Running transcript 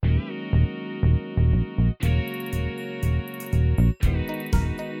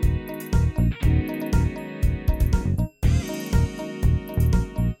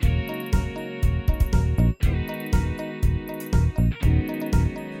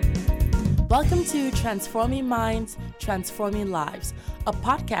Welcome to Transforming Minds, Transforming Lives, a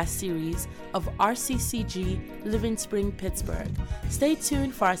podcast series of RCCG Living Spring, Pittsburgh. Stay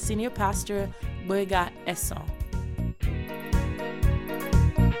tuned for our senior pastor, Boyega Esson.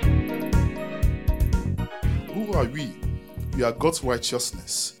 Who are we? We are God's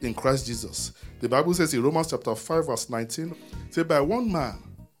righteousness in Christ Jesus. The Bible says in Romans chapter 5 verse 19, say by one man,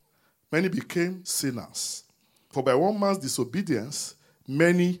 many became sinners. For by one man's disobedience,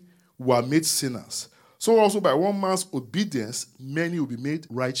 many were made sinners. So also by one man's obedience, many will be made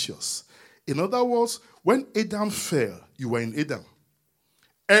righteous. In other words, when Adam fell, you were in Adam.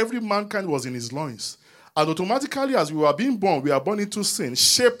 Every mankind was in his loins. And automatically, as we were being born, we are born into sin,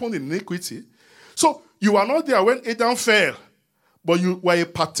 shaped in iniquity. So you were not there when Adam fell, but you were a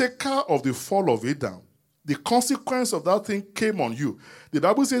partaker of the fall of Adam. The consequence of that thing came on you. The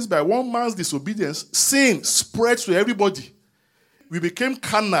Bible says by one man's disobedience, sin spread to everybody. We became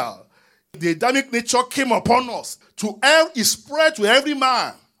carnal. The Adamic nature came upon us. It spread to every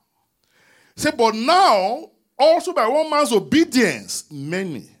man. Say, but now, also by one man's obedience,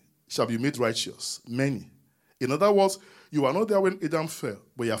 many shall be made righteous. Many. In other words, you were not there when Adam fell,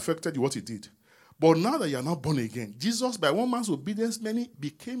 but he affected what he did. But now that you are not born again, Jesus, by one man's obedience, many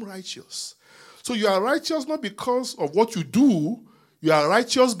became righteous. So you are righteous not because of what you do, you are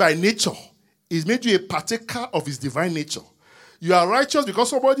righteous by nature. He's made you a partaker of his divine nature. You are righteous because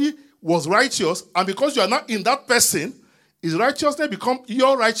somebody was righteous, and because you are not in that person, his righteousness become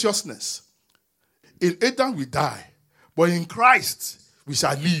your righteousness. In Adam we die, but in Christ we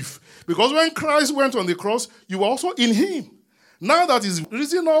shall live. Because when Christ went on the cross, you were also in him. Now that he's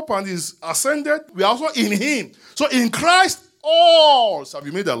risen up and he's ascended, we are also in him. So in Christ, all shall be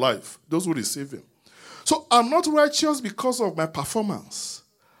made alive, those who receive him. So I'm not righteous because of my performance.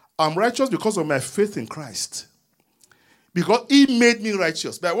 I'm righteous because of my faith in Christ. Because he made me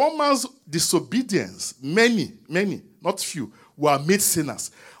righteous. By one man's disobedience, many, not few, were made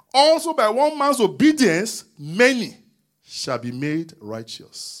sinners. Also by one man's obedience, many shall be made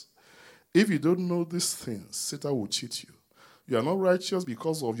righteous. If you don't know these things, Satan will cheat you. You are not righteous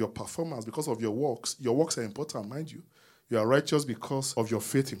because of your performance, because of your works. Your works are important, mind you. You are righteous because of your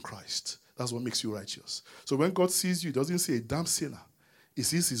faith in Christ. That's what makes you righteous. So when God sees you, he doesn't say a damn sinner. He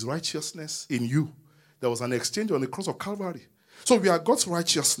sees his righteousness in you. There was an exchange on the cross of Calvary. So we are God's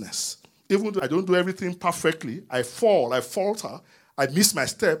righteousness. Even though I don't do everything perfectly, I fall, I falter, I miss my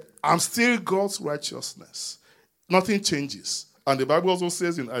step, I'm still God's righteousness. Nothing changes. And the Bible also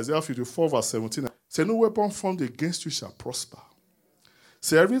says in Isaiah 54 verse 17, say, no weapon formed against you shall prosper.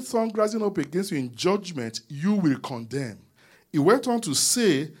 Say, every tongue rising up against you in judgment, you will condemn. He went on to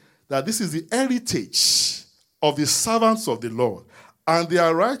say that this is the heritage of the servants of the Lord, and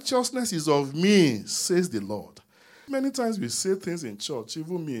their righteousness is of me, says the Lord. Many times we say things in church,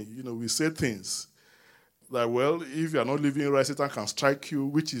 even me, we say things that, well, if you are not living right, Satan can strike you,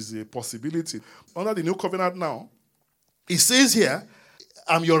 which is a possibility. Under the new covenant now, it says here,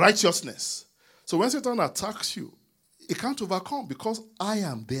 I'm your righteousness. So when Satan attacks you, he can't overcome because I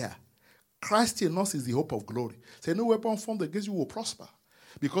am there. Christ in us is the hope of glory. Say, no weapon formed against you will prosper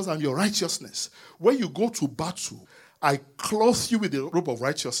because I'm your righteousness. When you go to battle, I clothe you with the robe of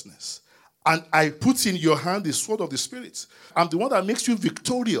righteousness. And I put in your hand the sword of the Spirit. I'm the one that makes you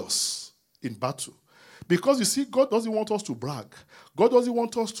victorious in battle. Because you see, God doesn't want us to brag. God doesn't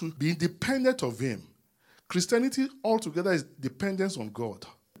want us to be independent of him. Christianity altogether is dependence on God.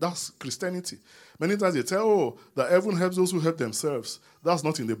 That's Christianity. Many times they tell, that heaven helps those who help themselves. That's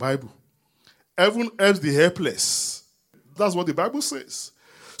not in the Bible. Heaven helps the helpless. That's what the Bible says.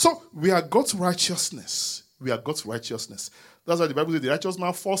 So we are God's righteousness. We are God's righteousness. That's why the Bible says the righteous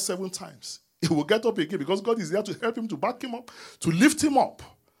man falls 7 times. He will get up again because God is there to help him, to back him up, to lift him up.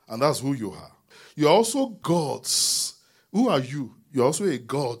 And that's who you are. You are also God's. Who are you? You're also a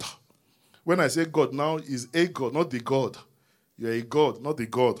God. When I say God now, is a God, not the God. You're a God, not the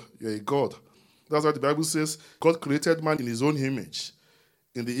God. You're a God. That's why the Bible says God created man in his own image.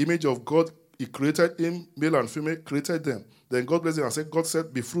 In the image of God, he created him, male and female, created them. Then God blessed him and said, God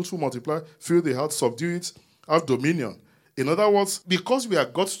said, be fruitful, multiply, fill the earth, subdue it, have dominion. In other words, because we are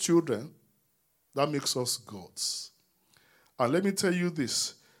God's children, that makes us gods. And let me tell you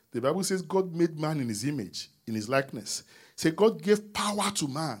this. The Bible says God made man in his image, in his likeness. Say God gave power to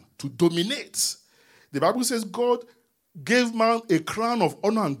man to dominate. The Bible says God gave man a crown of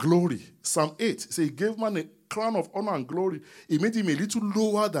honor and glory. Psalm 8 says he gave man a crown of honor and glory. He made him a little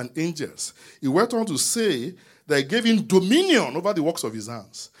lower than angels. He went on to say that he gave him dominion over the works of his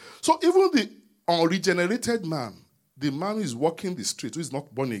hands. So even the unregenerated man, the man who is walking the street, who is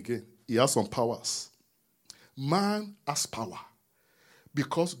not born again, he has some powers. Man has power.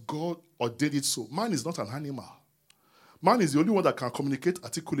 because God ordained it so. Man is not an animal. Man is the only one that can communicate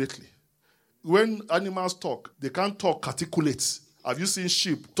articulately. When animals talk, they can't talk articulate. Have you seen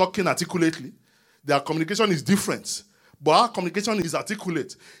sheep talking articulately? Their communication is different. But our communication is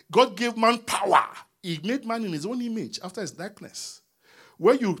articulate. God gave man power. He made man in his own image, after his likeness.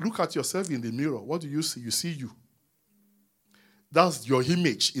 When you look at yourself in the mirror, what do you see? You see you. That's your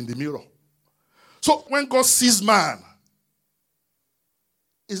image in the mirror. So when God sees man,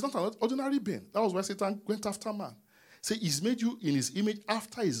 it's not an ordinary being. That was why Satan went after man. Say, he's made you in his image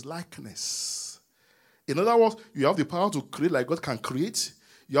after his likeness. In other words, you have the power to create like God can create.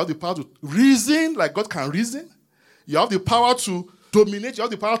 You have the power to reason like God can reason. You have the power to dominate. You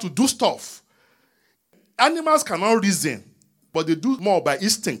have the power to do stuff. Animals cannot reason, but they do more by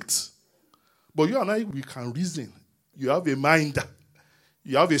instinct. But you and I, we can reason. You have a mind.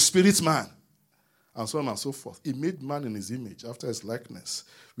 You have a spirit man. And so on and so forth. He made man in his image after his likeness.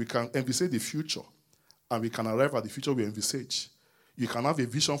 We can envisage the future. And we can arrive at the future we envisage. You can have a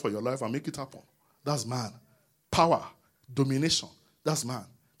vision for your life and make it happen. That's man. Power, domination. That's man.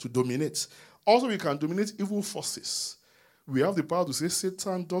 To dominate. Also, we can dominate evil forces. We have the power to say,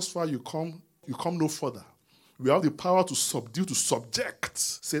 Satan, thus far you come no further. We have the power to subdue, to subject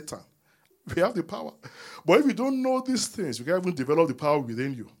Satan. We have the power. But if you don't know these things, you can't even develop the power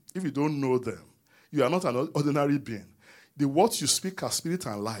within you. If you don't know them, you are not an ordinary being. The words you speak are spirit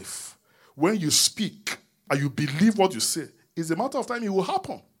and life. When you speak and you believe what you say, it's a matter of time it will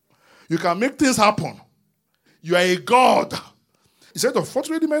happen. You can make things happen. You are a God. He said,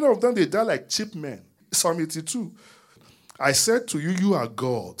 unfortunately, many of them, they die like cheap men. Psalm 82. I said to you, you are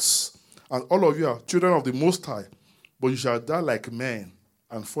gods, and all of you are children of the Most High, but you shall die like men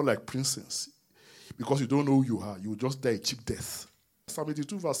and fall like princes, because you don't know who you are. You will just die a cheap death. Psalm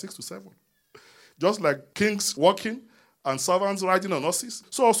 82, verse 6 to 7. Just like kings walking and servants riding on horses,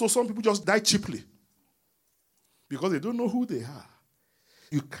 so also some people just die cheaply because they don't know who they are.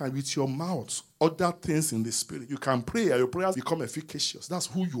 You can, with your mouth, utter things in the spirit. You can pray and your prayers become efficacious. That's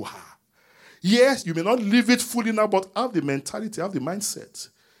who you are. Yes, you may not live it fully now, but have the mentality, have the mindset.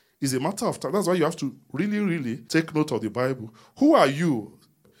 It's a matter of time. That's why you have to really, really take note of the Bible. Who are you?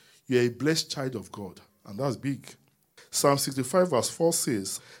 You're a blessed child of God, and that's big. Psalm 65 verse 4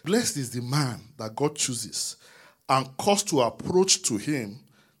 says, blessed is the man that God chooses and caused to approach to him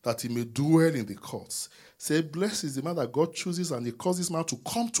that he may dwell in the courts. Say, blessed is the man that God chooses and he causes man to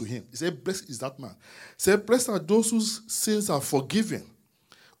come to him. He said, blessed is that man. Say, blessed are those whose sins are forgiven,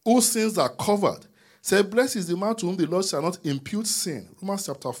 whose sins are covered. Say, blessed is the man to whom the Lord shall not impute sin. Romans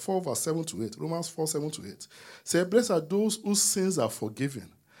chapter 4 verse 7 to 8. Romans 4, 7 to 8. Say, blessed are those whose sins are forgiven.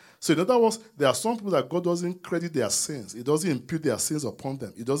 So in other words, there are some people that God doesn't credit their sins. He doesn't impute their sins upon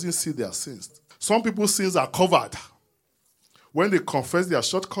them. He doesn't see their sins. Some people's sins are covered. When they confess their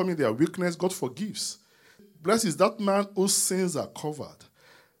shortcoming, their weakness, God forgives. Blessed is that man whose sins are covered.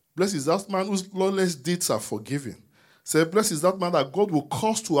 Blessed is that man whose lawless deeds are forgiven. Say, blessed is that man that God will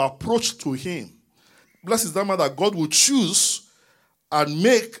cause to approach to him. Blessed is that man that God will choose and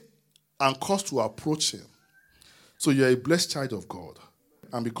make and cause to approach him. So you're a blessed child of God.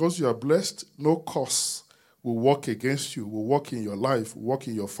 And because you are blessed, no curse will work against you, will work in your life, will work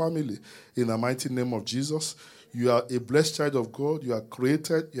in your family. In the mighty name of Jesus, you are a blessed child of God. You are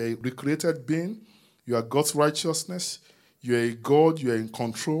created, you are a recreated being. You are God's righteousness. You are a God. You are in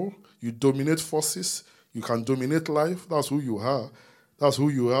control. You dominate forces. You can dominate life. That's who you are. That's who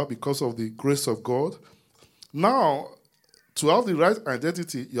you are because of the grace of God. Now, to have the right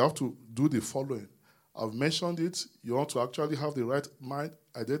identity, you have to do the following. I've mentioned it. You want to actually have the right mind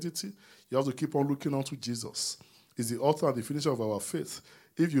identity. You have to keep on looking onto Jesus. He's the author and the finisher of our faith.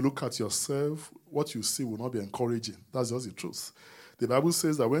 If you look at yourself, what you see will not be encouraging. That's just the truth. The Bible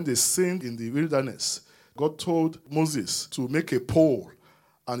says that when they sinned in the wilderness, God told Moses to make a pole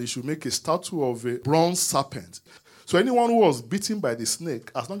and he should make a statue of a bronze serpent. So anyone who was bitten by the snake,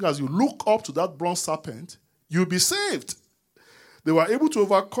 as long as you look up to that bronze serpent, you'll be saved. They were able to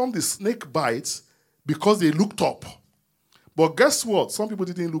overcome the snake bites because they looked up. But guess what? Some people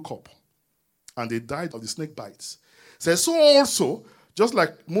didn't look up and they died of the snake bites. So also, just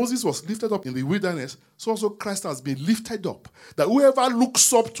like Moses was lifted up in the wilderness, so also Christ has been lifted up. That whoever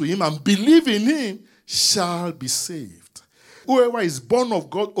looks up to him and believes in him shall be saved. Whoever is born of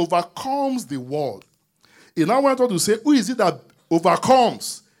God overcomes the world. He now went on to say, who is it that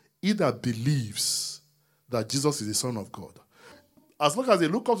overcomes? He that believes that Jesus is the Son of God. As long as they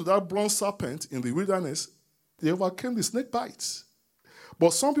look up to that bronze serpent in the wilderness, they overcame the snake bites.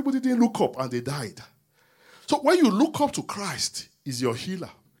 But some people didn't look up and they died. So when you look up to Christ, he's your healer.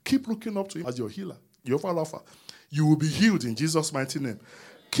 Keep looking up to him as your healer. Jehovah Rapha. You will be healed in Jesus' mighty name.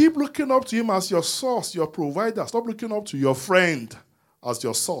 Keep looking up to him as your source, your provider. Stop looking up to your friend as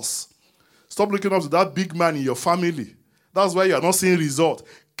your source. Stop looking up to that big man in your family. That's why you are not seeing result.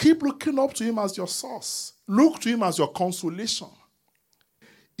 Keep looking up to him as your source. Look to him as your consolation.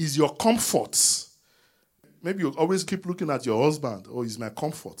 Is your comfort. Maybe you always keep looking at your husband. Oh, he's my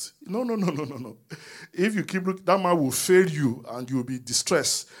comfort. No. If you keep looking, that man will fail you and you will be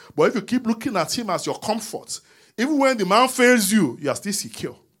distressed. But if you keep looking at him as your comfort, even when the man fails you, you are still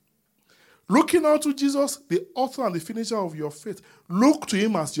secure. Looking out to Jesus, the author and the finisher of your faith. Look to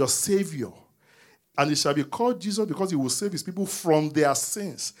him as your Savior. And he shall be called Jesus because he will save his people from their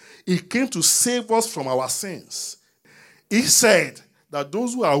sins. He came to save us from our sins. He said that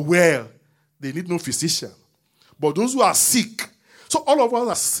those who are well, they need no physician. But those who are sick, so all of us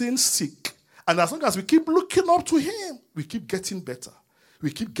are sin sick. And as long as we keep looking up to him, we keep getting better.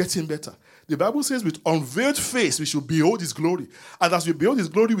 We keep getting better. The Bible says with unveiled face, we should behold his glory. And as we behold his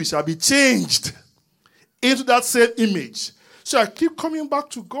glory, we shall be changed into that same image. So I keep coming back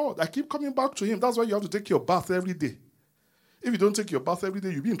to God. I keep coming back to him. That's why you have to take your bath every day. If you don't take your bath every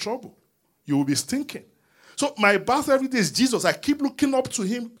day, you'll be in trouble. You will be stinking. So my bath every day is Jesus. I keep looking up to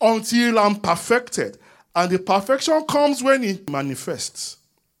him until I'm perfected. And the perfection comes when he manifests.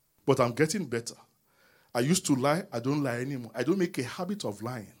 But I'm getting better. I used to lie. I don't lie anymore. I don't make a habit of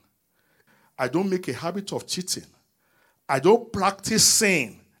lying. I don't make a habit of cheating. I don't practice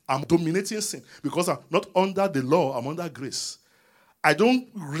sin. I'm dominating sin because I'm not under the law. I'm under grace. I don't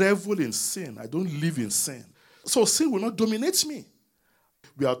revel in sin. I don't live in sin. So sin will not dominate me.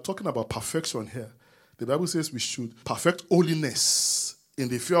 We are talking about perfection here. The Bible says we should perfect holiness in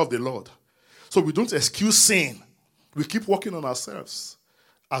the fear of the Lord. So we don't excuse sin. We keep working on ourselves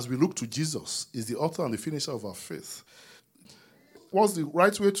as we look to Jesus. He's the author and the finisher of our faith. What's the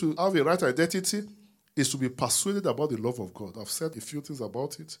right way to have a right identity? Is to be persuaded about the love of God. I've said a few things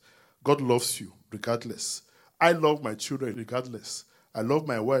about it. God loves you regardless. I love my children regardless. I love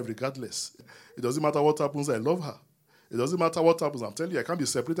my wife regardless. It doesn't matter what happens, I love her. It doesn't matter what happens. I'm telling you, I can't be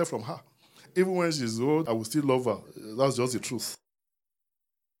separated from her. Even when she's old, I will still love her. That's just the truth.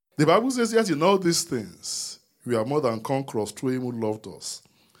 The Bible says, yet in all these things, we are more than conquerors through him who loved us.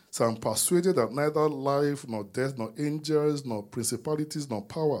 So I'm persuaded that neither life, nor death, nor angels, nor principalities, nor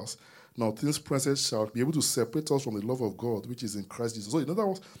powers, nor things present shall be able to separate us from the love of God, which is in Christ Jesus. So in other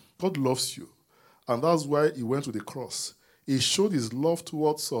words, God loves you. And that's why he went to the cross. He showed his love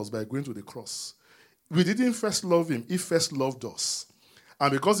towards us by going to the cross. We didn't first love him. He first loved us.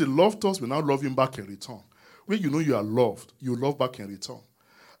 And because he loved us, we now love him back in return. When you know you are loved, you love back in return.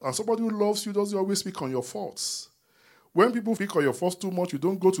 And somebody who loves you doesn't always speak on your faults. When people speak on your faults too much, you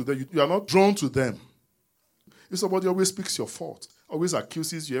don't go to them. You are not drawn to them. If somebody always speaks your fault, always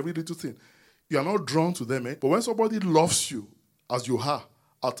accuses you, every little thing, you are not drawn to them. But when somebody loves you as you are,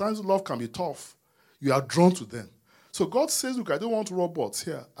 at times love can be tough. You are drawn to them. So God says, look, I don't want robots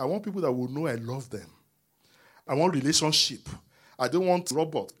here. I want people that will know I love them. I want relationship. I don't want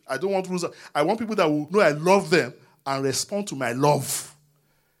robots. I don't want rules. I want people that will know I love them and respond to my love.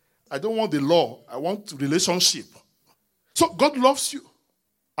 I don't want the law. I want relationship. So God loves you.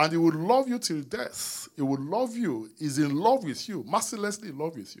 And he will love you till death. He will love you. He's in love with you. Mercilessly in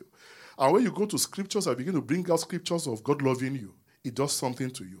love with you. And when you go to scriptures and begin to bring out scriptures of God loving you, it does something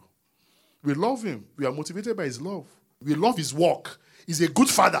to you. We love him. We are motivated by his love. We love his work. He's a good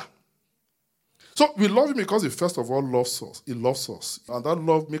father. So we love him because he first of all loves us. He loves us. And that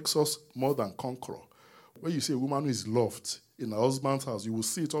love makes us more than conqueror. When you see a woman who is loved in her husband's house, you will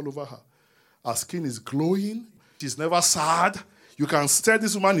see it all over her. Her skin is glowing. She's never sad. You can tell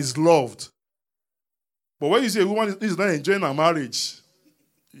this woman is loved. But when you see a woman is not enjoying her marriage,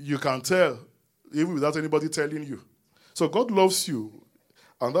 you can tell, even without anybody telling you. So God loves you.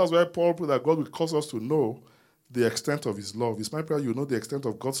 And that's why Paul put that God will cause us to know the extent of his love. It's my prayer you know the extent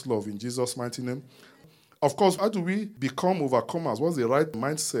of God's love in Jesus' mighty name. Of course, how do we become overcomers? What's the right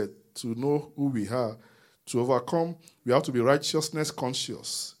mindset to know who we are? To overcome, we have to be righteousness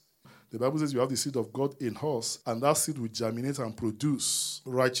conscious. The Bible says you have the seed of God in us, and that seed will germinate and produce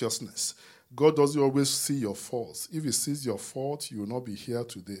righteousness. God doesn't always see your faults. If he sees your fault, you will not be here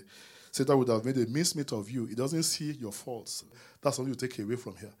today. Satan would have made a mincemeat of you. He doesn't see your faults. That's something you take away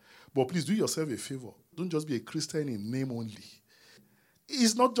from here. But please do yourself a favor. Don't just be a Christian in name only.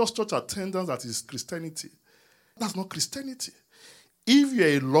 It's not just church attendance that is Christianity. That's not Christianity. If you're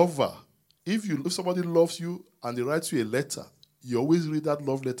a lover, if somebody loves you and they write you a letter, you always read that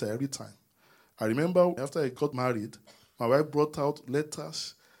love letter every time. I remember after I got married, my wife brought out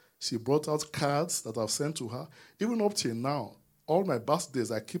letters. She brought out cards that I've sent to her. Even up till now, all my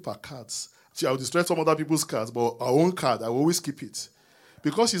birthdays, I keep her cards. I'll destroy some other people's cards, but our own card, I will always keep it.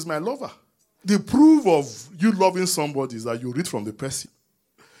 Because she's my lover. The proof of you loving somebody is that you read from the person.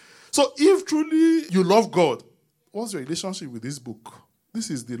 So if truly you love God, what's your relationship with this book? This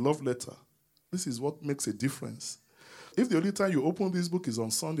is the love letter. This is what makes a difference. If the only time you open this book is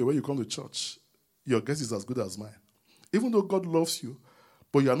on Sunday when you come to church, your guess is as good as mine. Even though God loves you,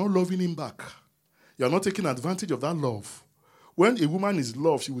 but you are not loving him back. You are not taking advantage of that love. When a woman is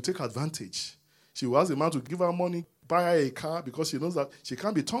loved, she will take advantage. She will ask a man to give her money, buy her a car, because she knows that she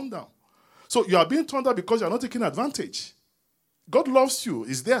can't be turned down. So you are being turned down because you are not taking advantage. God loves you,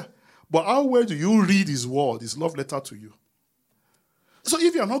 is there. But how well do you read his word, his love letter to you? So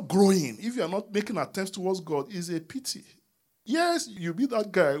if you are not growing, if you are not making attempts towards God, it's a pity. Yes, you'll be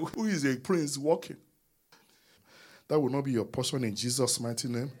that guy who is a prince walking. That will not be your portion in Jesus' mighty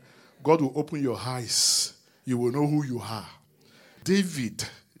name. God will open your eyes. You will know who you are. David,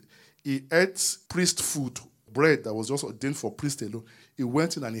 he ate priest food, bread that was just ordained for priest alone. He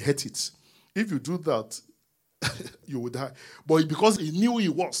went in and he ate it. If you do that, you will die. But because he knew he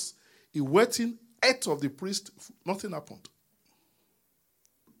was, he went in, ate of the priest, nothing happened.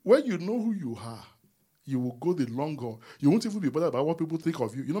 When you know who you are, you will go the long haul. You won't even be bothered about what people think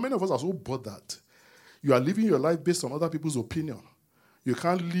of you. You know, many of us are so bothered. You are living your life based on other people's opinion. You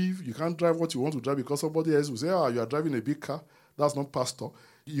can't live, you can't drive what you want to drive because somebody else will say, you are driving a big car. That's not pastor.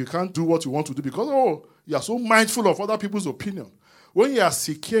 You can't do what you want to do because, you are so mindful of other people's opinion. When you are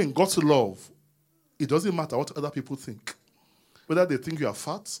secure in God's love, it doesn't matter what other people think. Whether they think you are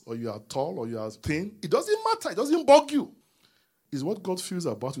fat or you are tall or you are thin, it doesn't matter. It doesn't bug you. It's what God feels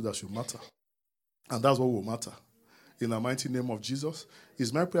about you that should matter. And that's what will matter. In the mighty name of Jesus,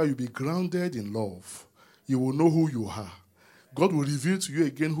 it's my prayer you be grounded in love. You will know who you are. God will reveal to you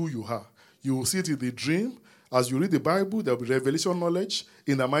again who you are. You will see it in the dream. As you read the Bible, there will be revelation knowledge.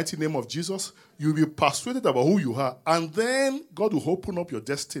 In the mighty name of Jesus, you will be persuaded about who you are. And then God will open up your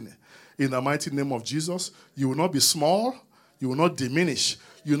destiny. In the mighty name of Jesus, you will not be small. You will not diminish.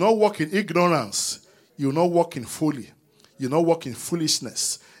 You will not walk in ignorance. You will not walk in folly. You will not walk in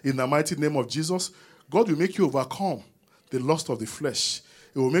foolishness. In the mighty name of Jesus, God will make you overcome the lust of the flesh.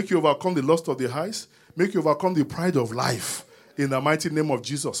 It will make you overcome the lust of the eyes, make you overcome the pride of life. In the mighty name of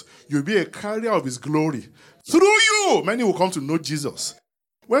Jesus, you'll be a carrier of his glory. Through you, many will come to know Jesus.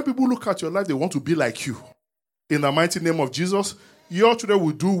 When people look at your life, they want to be like you. In the mighty name of Jesus, your children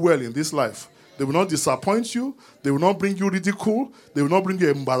will do well in this life. They will not disappoint you. They will not bring you ridicule. They will not bring you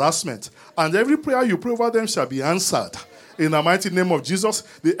embarrassment. And every prayer you pray over them shall be answered. In the mighty name of Jesus,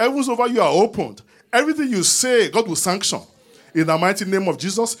 the heavens over you are opened. Everything you say, God will sanction. In the mighty name of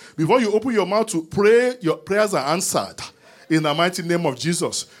Jesus, before you open your mouth to pray, your prayers are answered. In the mighty name of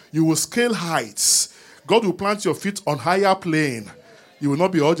Jesus, you will scale heights. God will plant your feet on higher plane. You will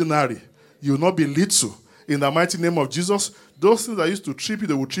not be ordinary. You will not be little. In the mighty name of Jesus, those things that used to trip you,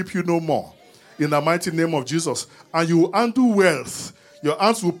 they will trip you no more. In the mighty name of Jesus. And you will undo wealth. Your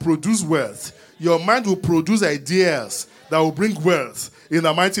hands will produce wealth. Your mind will produce ideas that will bring wealth. In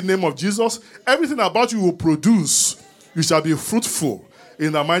the mighty name of Jesus, everything about you will produce. You shall be fruitful.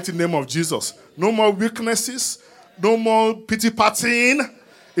 In the mighty name of Jesus. No more weaknesses. No more pity-partying.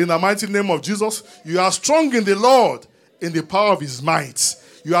 In the mighty name of Jesus, you are strong in the Lord, in the power of his might.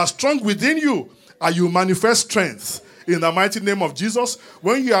 You are strong within you, and you manifest strength. In the mighty name of Jesus,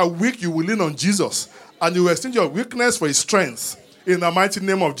 when you are weak, you will lean on Jesus, and you will exchange your weakness for his strength. In the mighty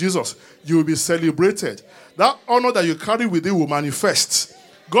name of Jesus, you will be celebrated. That honor that you carry with you will manifest.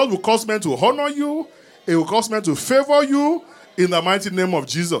 God will cause men to honor you. He will cause men to favor you. In the mighty name of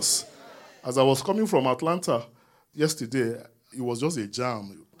Jesus. As I was coming from Atlanta yesterday, it was just a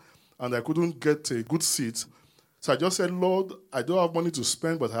jam, and I couldn't get a good seat. So I just said, Lord, I don't have money to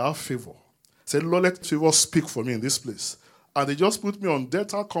spend, but I have favor. I said, Lord, let favor speak for me in this place. And they just put me on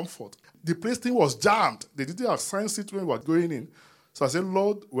Delta Comfort. The place thing was jammed. They didn't assign seat when we were going in. So I said,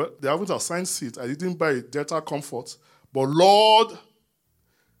 Lord, well, they haven't assigned seat. I didn't buy a Delta Comfort. But Lord,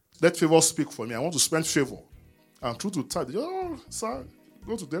 let favor speak for me. I want to spend favor. And true to time, they just, sir,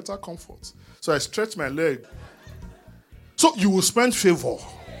 go to Delta Comfort. So I stretched my leg. So you will spend favor.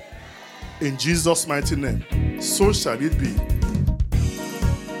 In Jesus' mighty name. So shall it be.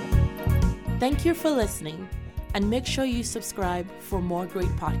 Thank you for listening, and make sure you subscribe for more great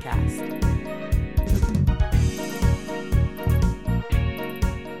podcasts.